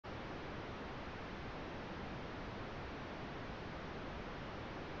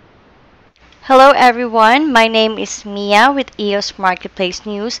Hello everyone, my name is Mia with EOS Marketplace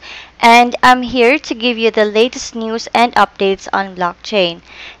News, and I'm here to give you the latest news and updates on blockchain.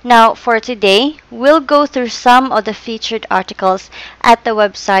 Now for today, we'll go through some of the featured articles at the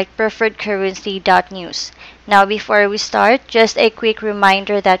website PreferredCurrency.News. Now before we start, just a quick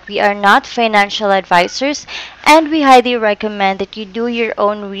reminder that we are not financial advisors and we highly recommend that you do your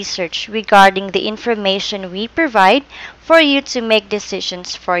own research regarding the information we provide for you to make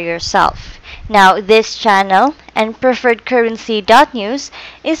decisions for yourself. Now, this channel and PreferredCurrency.News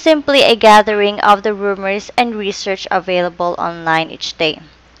is simply a gathering of the rumors and research available online each day.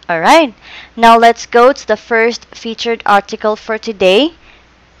 Alright, now let's go to the first featured article for today,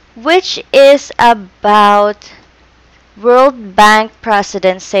 which is about World Bank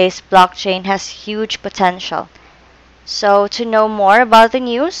president says blockchain has huge potential. So, to know more about the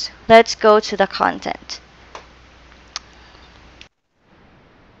news, let's go to the content.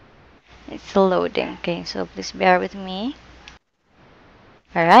 It's loading. Okay, so please bear with me.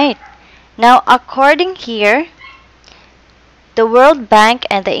 Alright. Now, according here, the World Bank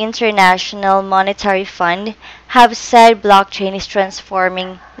and the International Monetary Fund have said blockchain is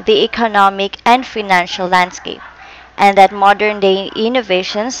transforming the economic and financial landscape, and that modern-day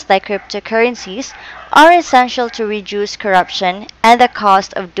innovations like cryptocurrencies are essential to reduce corruption and the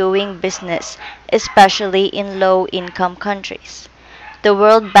cost of doing business, especially in low-income countries. The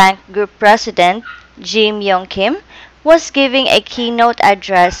World Bank Group President, Jim Kim, was giving a keynote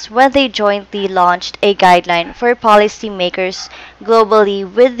address when they jointly launched a guideline for policymakers globally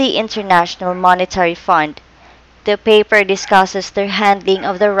with the International Monetary Fund. The paper discusses their handling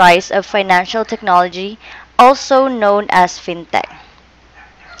of the rise of financial technology, also known as fintech.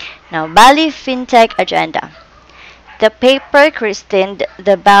 Now, Bali Fintech Agenda. The paper christened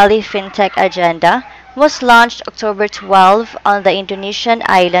the Bali Fintech Agenda was launched October 12 on the Indonesian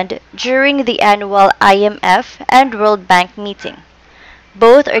island during the annual IMF and World Bank meeting.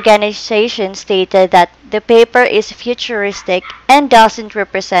 Both organizations stated that the paper is futuristic and doesn't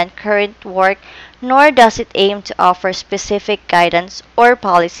represent current work, nor does it aim to offer specific guidance or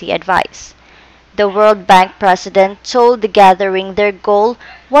policy advice. The World Bank president told the gathering their goal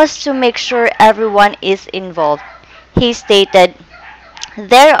was to make sure everyone is involved. He stated,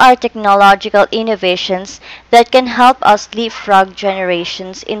 "There are technological innovations that can help us leapfrog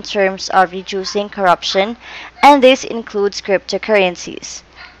generations in terms of reducing corruption, and this includes cryptocurrencies.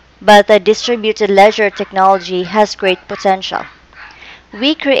 But the distributed ledger technology has great potential.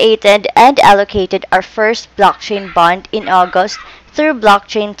 We created and allocated our first blockchain bond in August through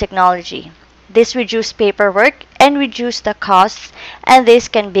blockchain technology. This reduced paperwork and reduced the costs, and this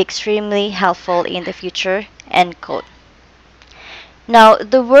can be extremely helpful in the future." End quote. Now,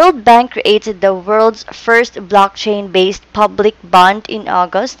 the World Bank created the world's first blockchain-based public bond in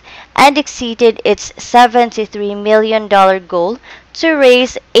August and exceeded its $73 million goal to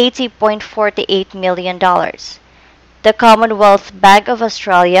raise $80.48 million. The Commonwealth Bank of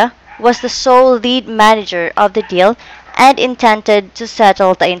Australia was the sole lead manager of the deal and intended to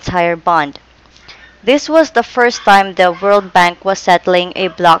settle the entire bond. This was the first time the World Bank was settling a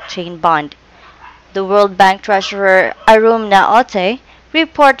blockchain bond. The World Bank Treasurer Arum Naote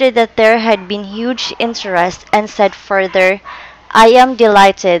reported that there had been huge interest and said further, "I am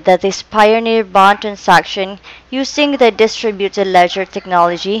delighted that this pioneer bond transaction using the distributed ledger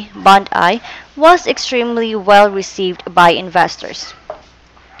technology, Bond I, was extremely well received by investors."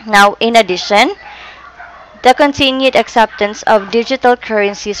 Now, in addition, the continued acceptance of digital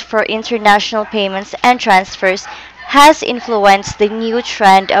currencies for international payments and transfers has influenced the new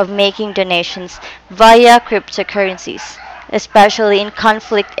trend of making donations via cryptocurrencies, especially in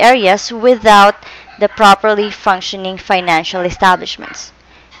conflict areas without the properly functioning financial establishments.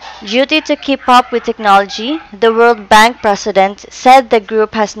 Due to keep up with technology, the World Bank president said the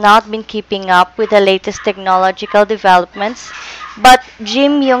group has not been keeping up with the latest technological developments, but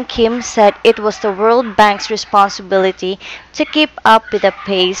Jim Kim said it was the World Bank's responsibility to keep up with the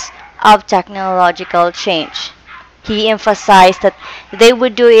pace of technological change. He emphasized that they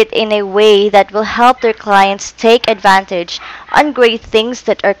would do it in a way that will help their clients take advantage on great things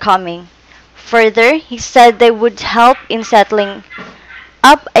that are coming. Further, he said they would help in settling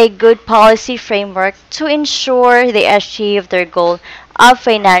up a good policy framework to ensure they achieve their goal of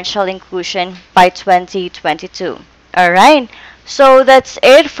financial inclusion by 2022. Alright, so that's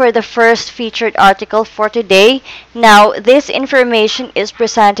it for the first featured article for today. Now, this information is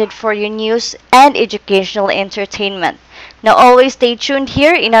presented for your news and educational entertainment. Now, always stay tuned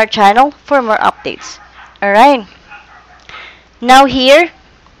here in our channel for more updates. Alright, now here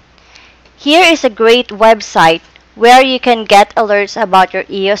is a great website where you can get alerts about your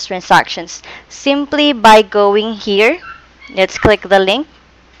EOS transactions simply by going here. Let's click the link.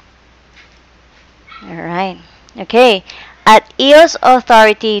 Alright. Okay. At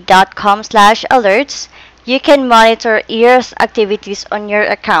eosauthority.com/alerts, you can monitor EOS activities on your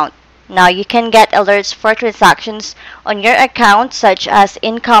account. Now, you can get alerts for transactions on your account such as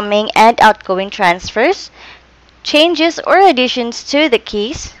incoming and outgoing transfers, changes or additions to the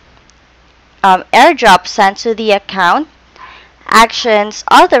keys, airdrops sent to the account, actions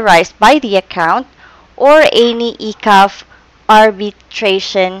authorized by the account, or any ECAF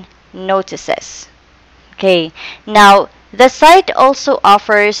arbitration notices. Okay, now the site also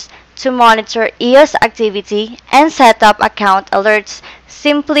offers to monitor EOS activity and set up account alerts.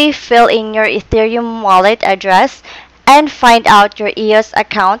 Simply fill in your Ethereum wallet address and find out your EOS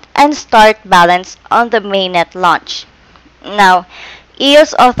account and start balance on the mainnet launch. Now,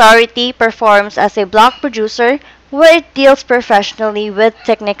 EOS Authority performs as a block producer where it deals professionally with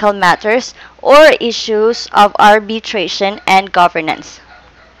technical matters or issues of arbitration and governance.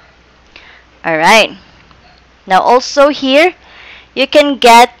 Alright. Now also here, you can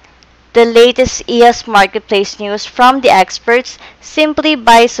get the latest EOS Marketplace news from the experts simply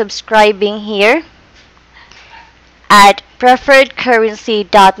by subscribing here at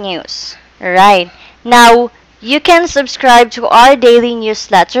PreferredCurrency.News. Alright. Now, you can subscribe to our daily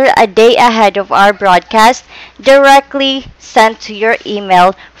newsletter a day ahead of our broadcast directly sent to your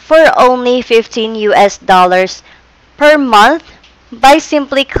email for only $15 per month by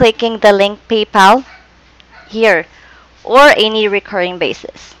simply clicking the link PayPal here or any recurring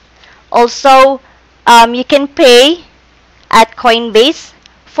basis. Also, you can pay at Coinbase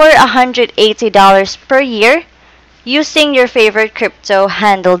for $180 per year using your favorite crypto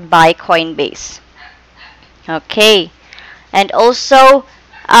handled by Coinbase. Okay, and also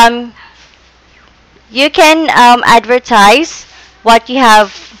you can advertise what you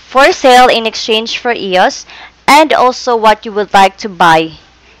have for sale in exchange for EOS and also what you would like to buy.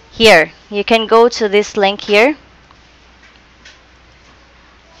 Here, you can go to this link here.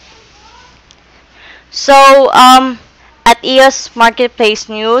 So, at EOS Marketplace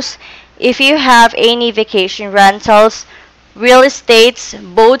News, if you have any vacation rentals, real estates,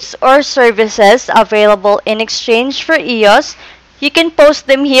 boats, or services available in exchange for EOS, you can post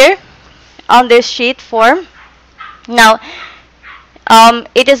them here on this sheet form. Now,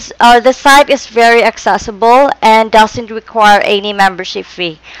 the site is very accessible and doesn't require any membership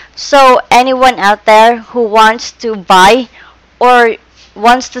fee. So anyone out there who wants to buy or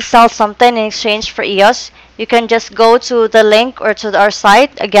wants to sell something in exchange for EOS, you can just go to the link or to our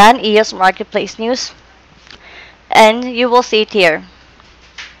site, again, EOS Marketplace News, and you will see it here.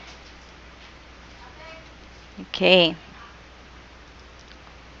 Okay.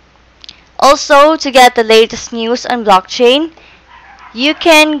 Also, to get the latest news on blockchain, you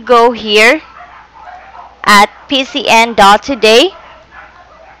can go here at PCN.today.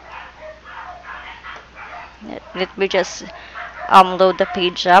 Let me just load the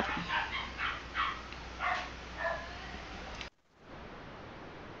page up.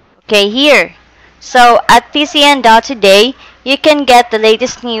 Okay, here. So at PCN.today, you can get the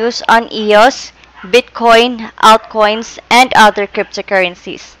latest news on EOS, Bitcoin, altcoins, and other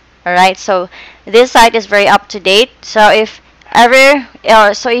cryptocurrencies. Alright, so this site is very up to date. So if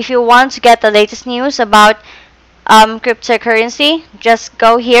you want to get the latest news about cryptocurrency, just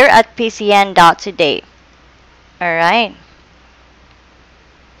go here at PCN.today. Alright.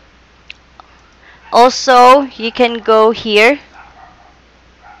 Also, you can go here.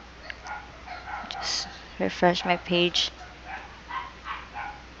 Just refresh my page.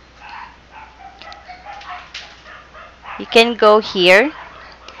 You can go here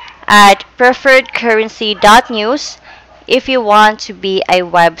at PreferredCurrency.News if you want to be a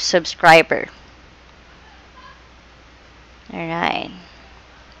web subscriber. Alright.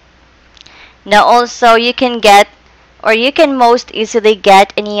 Now also you can most easily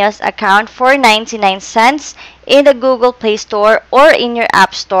get an EOS account for 99 cents in the Google Play Store or in your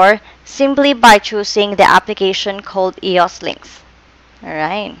App Store simply by choosing the application called EOS Links.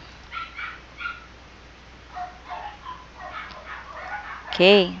 Alright.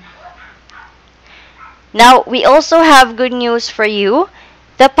 Okay. Now, we also have good news for you.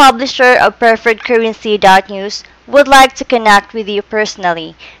 The publisher of PreferredCurrency.News would like to connect with you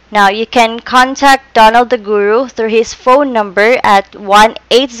personally. Now, you can contact Donald the Guru through his phone number at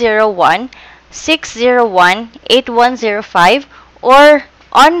 1-801-601-8105 or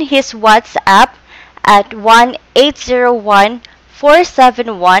on his WhatsApp at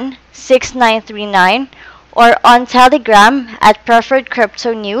 1-801-471-6939 or on Telegram at Preferred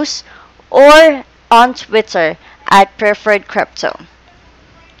Crypto News or on Twitter at Preferred Crypto.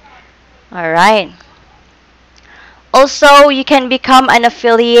 Alright. Also, you can become an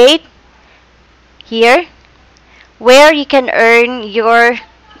affiliate here, where you can earn your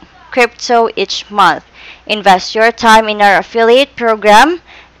crypto each month. Invest your time in our affiliate program,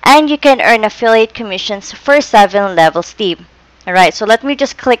 and you can earn affiliate commissions for 7 levels deep. Alright, so let me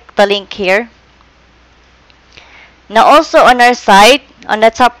just click the link here. Now also on our site, on the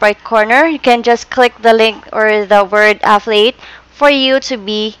top right corner, you can just click the link or the word affiliate for you to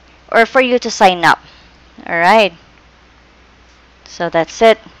be, or for you to sign up. Alright, so that's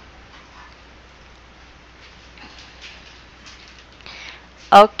it.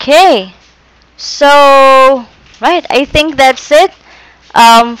 Okay, so right, I think that's it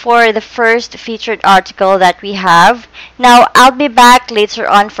for the first featured article that we have. Now I'll be back later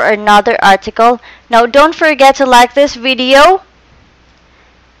on for another article. Now don't forget to like this video.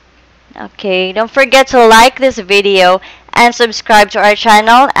 Okay, don't forget to like this video and subscribe to our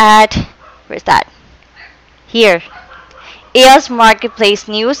channel at, where's that? Here, EOS Marketplace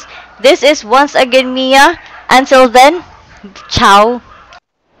News. This is once again Mia. Until then, ciao.